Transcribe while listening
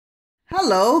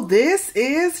Hello, this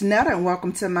is Netta and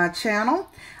welcome to my channel.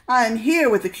 I am here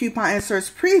with the coupon inserts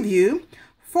preview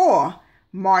for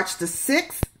March the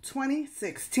 6th,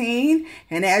 2016.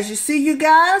 And as you see, you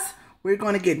guys, we're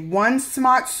going to get 1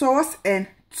 smart sauce and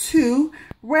 2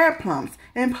 red plums.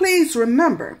 And please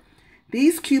remember,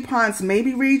 these coupons may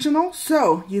be regional,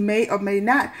 so you may or may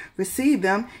not receive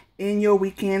them in your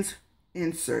weekend's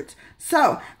inserts.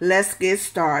 So let's get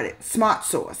started. Smart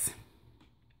sauce.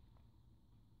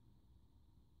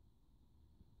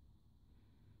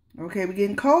 Okay, we're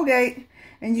getting Colgate.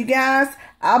 And you guys,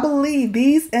 I believe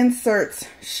these inserts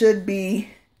should be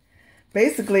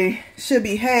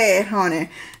had, honey,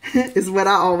 is what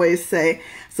I always say.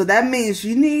 So that means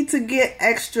you need to get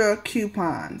extra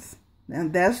coupons.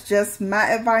 And that's just my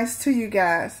advice to you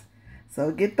guys.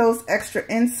 So get those extra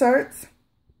inserts.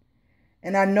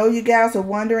 And I know you guys are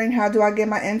wondering, how do I get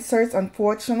my inserts?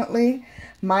 Unfortunately,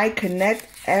 my Connect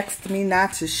asked me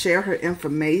not to share her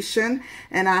information.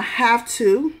 And I have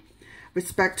to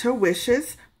respect her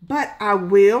wishes, but I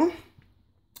will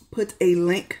put a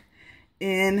link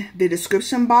in the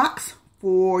description box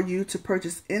for you to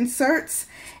purchase inserts,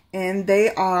 and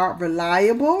they are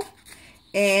reliable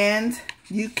and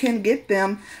you can get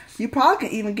them. You probably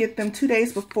can even get them 2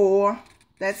 days before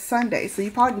that Sunday, so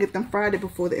you probably can get them Friday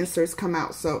before the inserts come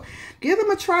out. So give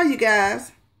them a try, you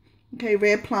guys. Okay,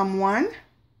 red plum 1.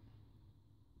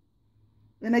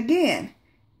 And again,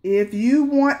 if you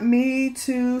want me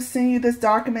to send you this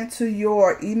document to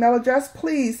your email address,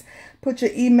 please put your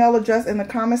email address in the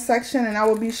comment section and I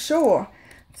will be sure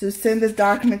to send this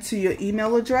document to your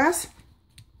email address.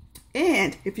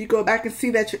 And if you go back and see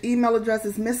that your email address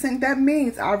is missing, that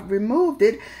means I've removed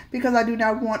it because I do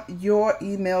not want your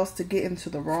emails to get into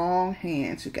the wrong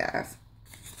hands, you guys.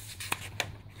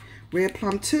 Red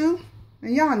plum 2.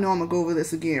 And y'all know I'm going to go over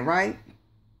this again, right?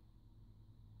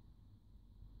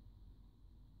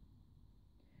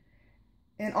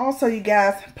 And also, you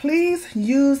guys, please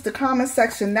use the comment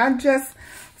section, not just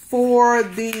for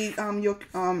the your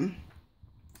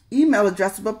email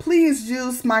address, but please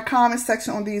use my comment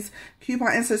section on these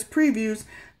coupon inserts previews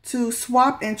to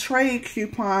swap and trade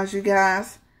coupons, you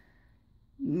guys.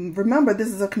 Remember, this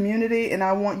is a community and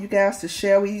I want you guys to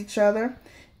share with each other.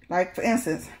 Like, for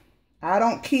instance, I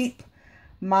don't keep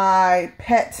my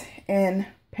pet and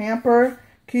pamper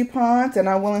coupons and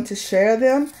I'm willing to share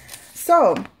them.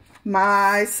 So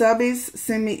my subbies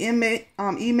send me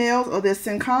emails or they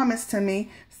send comments to me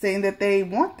saying that they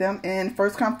want them, and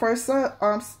first come first serve.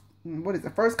 What is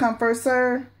it? First come first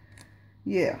serve.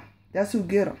 Yeah, that's who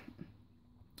get them.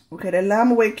 Okay, that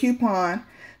Lime Away coupon,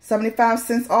 75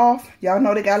 cents off. Y'all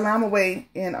know they got Lime Away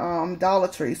in Dollar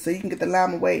Tree, so you can get the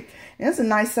Lime Away, and it's a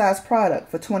nice size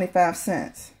product for 25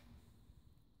 cents.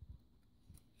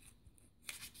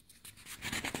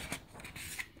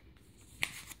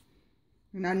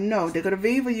 And I know they go to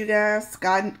Viva, you guys.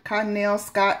 Scott Cottonelle,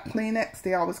 Scott Kleenex,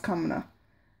 they always come in a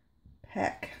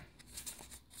pack.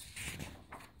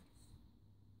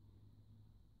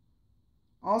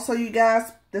 Also, you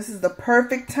guys, this is the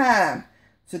perfect time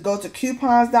to go to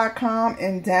coupons.com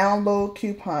and download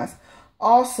coupons.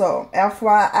 Also,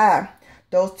 FYI,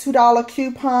 those $2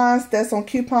 coupons that's on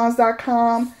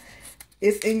coupons.com,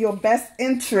 it's in your best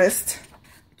interest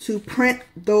to print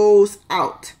those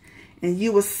out. And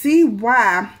you will see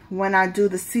why when I do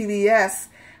the CVS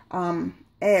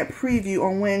ad preview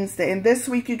on Wednesday. And this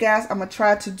week, you guys, I'm going to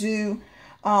try to do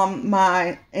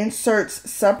my inserts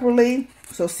separately.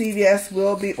 So CVS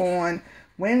will be on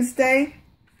Wednesday.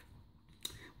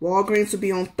 Walgreens will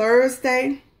be on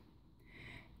Thursday.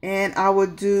 And I will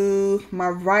do my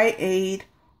Rite Aid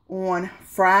on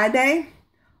Friday,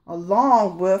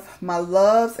 along with my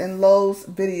Loves and Lows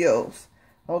videos.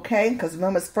 Okay? Because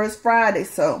remember, it's First Friday,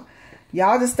 so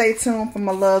y'all just stay tuned for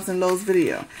my Loves and Lows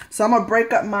video. So I'm going to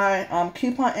break up my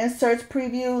coupon inserts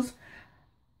previews.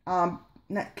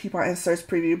 Not coupon inserts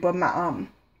preview, but my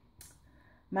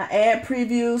ad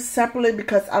previews separately,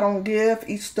 because I don't give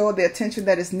each store the attention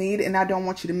that is needed, and I don't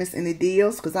want you to miss any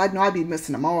deals, because I know I'd be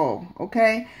missing them all,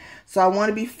 okay? So I want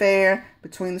to be fair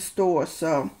between the stores.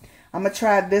 So I'm going to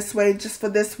try it this way just for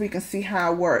this week and see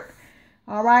how it works.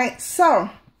 All right, so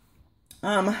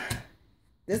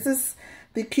this is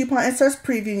the coupon inserts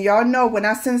preview. Y'all know when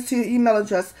I send it to your email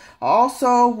address, I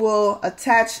also will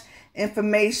attach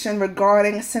information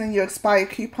regarding sending your expired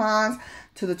coupons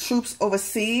to the troops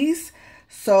overseas.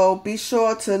 So be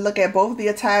sure to look at both the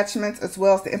attachments as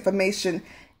well as the information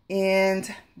in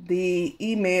the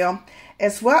email,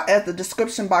 as well as the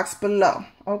description box below.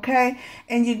 Okay,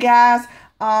 and you guys,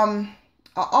 I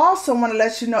also want to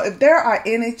let you know if there are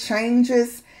any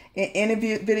changes in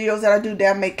interview videos that I do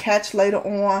that I may catch later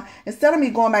on. Instead of me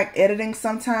going back editing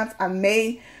sometimes, I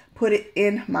may put it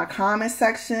in my comment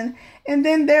section. And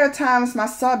then there are times my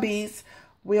subbies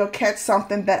will catch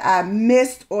something that I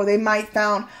missed, or they might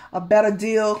found a better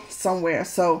deal somewhere.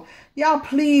 So y'all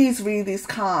please read these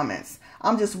comments.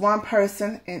 I'm just one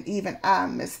person, and even I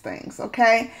miss things,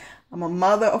 okay? I'm a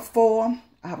mother of 4.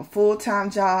 I have a full-time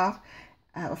job.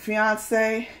 I have a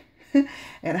fiance.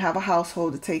 And I have a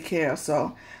household to take care of.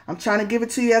 So I'm trying to give it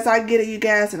to you as I get it, you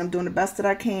guys. And I'm doing the best that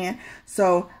I can.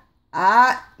 So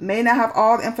I may not have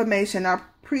all the information. I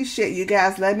appreciate you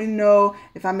guys. Let me know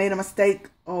if I made a mistake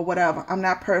or whatever. I'm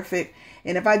not perfect.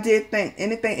 And if I did think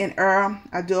anything in error,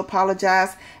 I do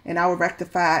apologize. And I will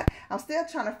rectify it. I'm still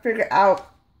trying to figure out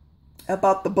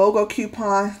about the BOGO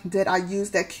coupon. Did I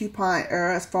use that coupon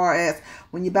error as far as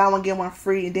when you buy one get one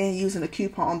free, and then using the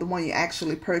coupon on the one you're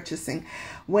actually purchasing?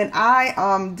 When I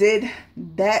did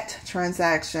that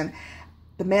transaction,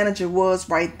 the manager was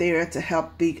right there to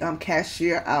help the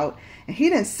cashier out, and he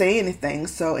didn't say anything.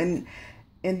 So and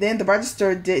then the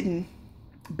register didn't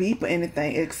beep or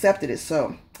anything. It accepted it.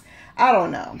 So I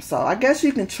don't know. So I guess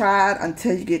you can try it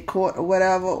until you get caught or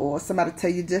whatever, or somebody tell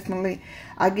you differently.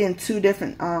 I get 2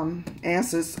 different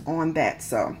answers on that.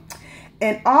 So,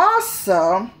 and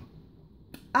also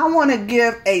I want to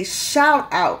give a shout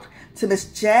out to Miss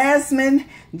Jasmine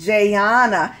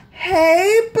Jayana.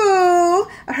 Hey boo,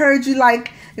 I heard you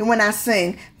like it when I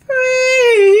sing free,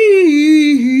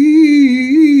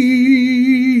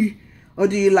 or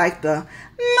do you like the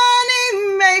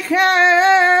money maker?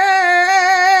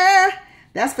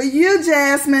 That's for you,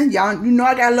 Jasmine. Y'all, you know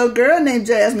I got a little girl named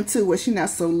Jasmine too. Well, she's not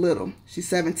so little. She's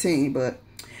 17, but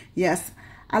yes,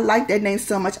 I like that name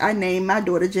so much. I named my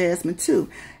daughter Jasmine too.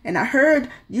 And I heard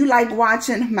you like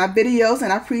watching my videos,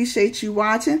 and I appreciate you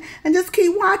watching. And just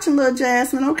keep watching, little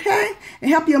Jasmine, okay? And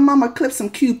help your mama clip some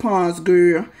coupons,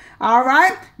 girl. All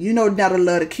right? You know Netta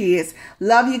love the kids.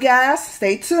 Love you guys.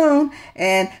 Stay tuned.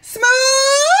 And smooth.